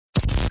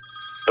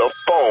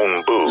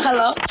phone booth.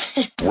 Hello?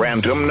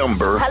 Random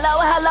number. Hello?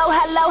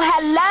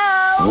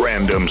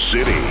 Random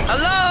city.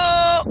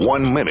 Hello?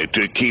 1 minute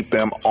to keep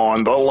them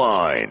on the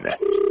line.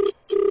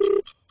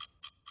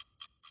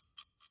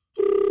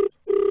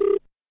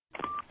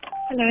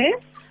 Hello?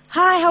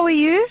 Hi, how are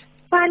you?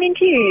 Fine, and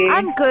you?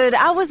 I'm good.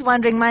 I was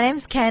wondering, my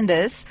name's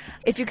Candace,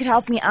 if you could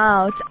help me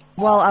out.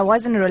 Well, I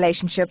was in a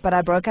relationship, but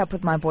I broke up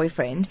with my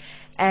boyfriend,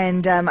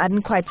 and I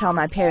didn't quite tell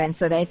my parents,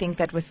 so they think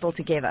that we're still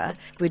together.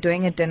 We're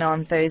doing a dinner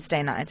on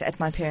Thursday night at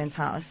my parents'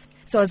 house.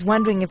 So I was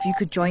wondering if you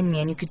could join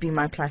me and you could be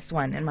my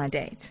 +1 in my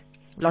date.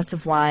 Lots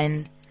of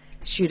wine,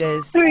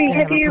 shooters. Sorry, gonna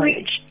have a you party.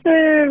 reached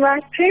the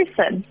right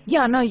person?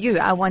 Yeah, no, you.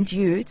 I want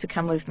you to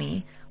come with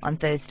me on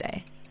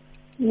Thursday.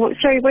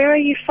 Sorry, where are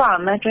you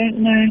from? I don't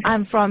know.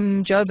 I'm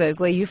from Joburg.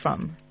 Where are you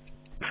from?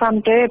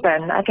 From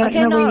Durban. I don't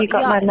know where you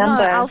got my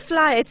number. No, I'll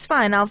fly. It's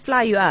fine. I'll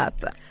fly you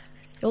up.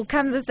 You'll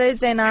come the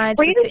Thursday night.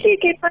 Where did you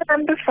get my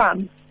number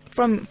from?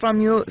 From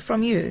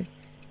you.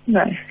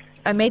 No.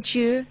 I met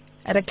you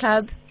at a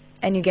club,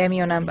 and you gave me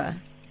your number.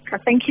 I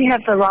think you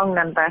have the wrong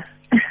number.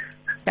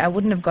 I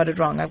wouldn't have got it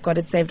wrong. I've got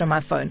it saved on my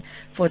phone.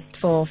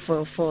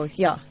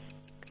 Yeah.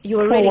 You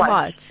were really what?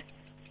 hot.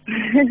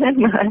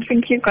 No, I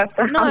think you got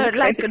the wrong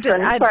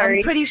person. I'm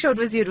Sorry. pretty sure it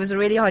was you. It was a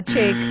really hot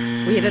chick.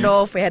 We hit it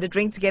off. We had a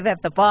drink together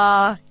at the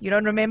bar. You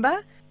don't remember?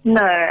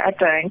 No, I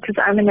don't,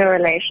 because I'm in a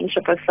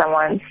relationship with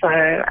someone, so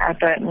I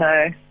don't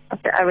know.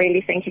 I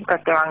really think you've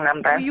got the wrong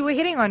number. Well, you were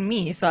hitting on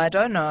me, so I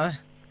don't know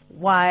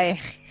why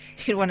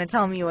you'd want to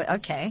tell me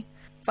okay,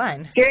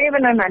 fine. Do you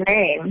even know my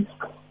name?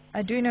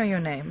 I do know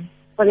your name.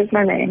 What is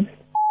my name?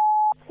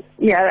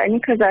 Yeah, only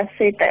because I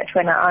said that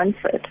when I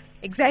answered.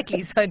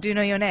 Exactly, so I do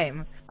know your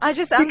name. I'm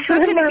so don't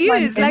know my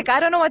confused. name. Like, I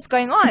don't know what's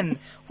going on.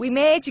 We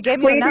met, you gave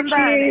me your number,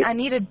 and I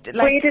needed,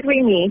 Where did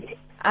we meet?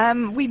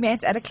 we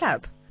met at a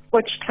club.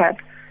 Which club?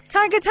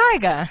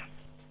 Tiger.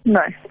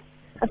 No.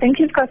 I think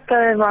you've got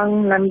the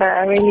wrong number.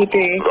 I really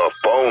do. The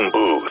phone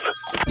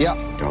booth.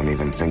 Don't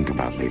even think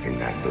about leaving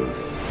that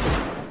booth.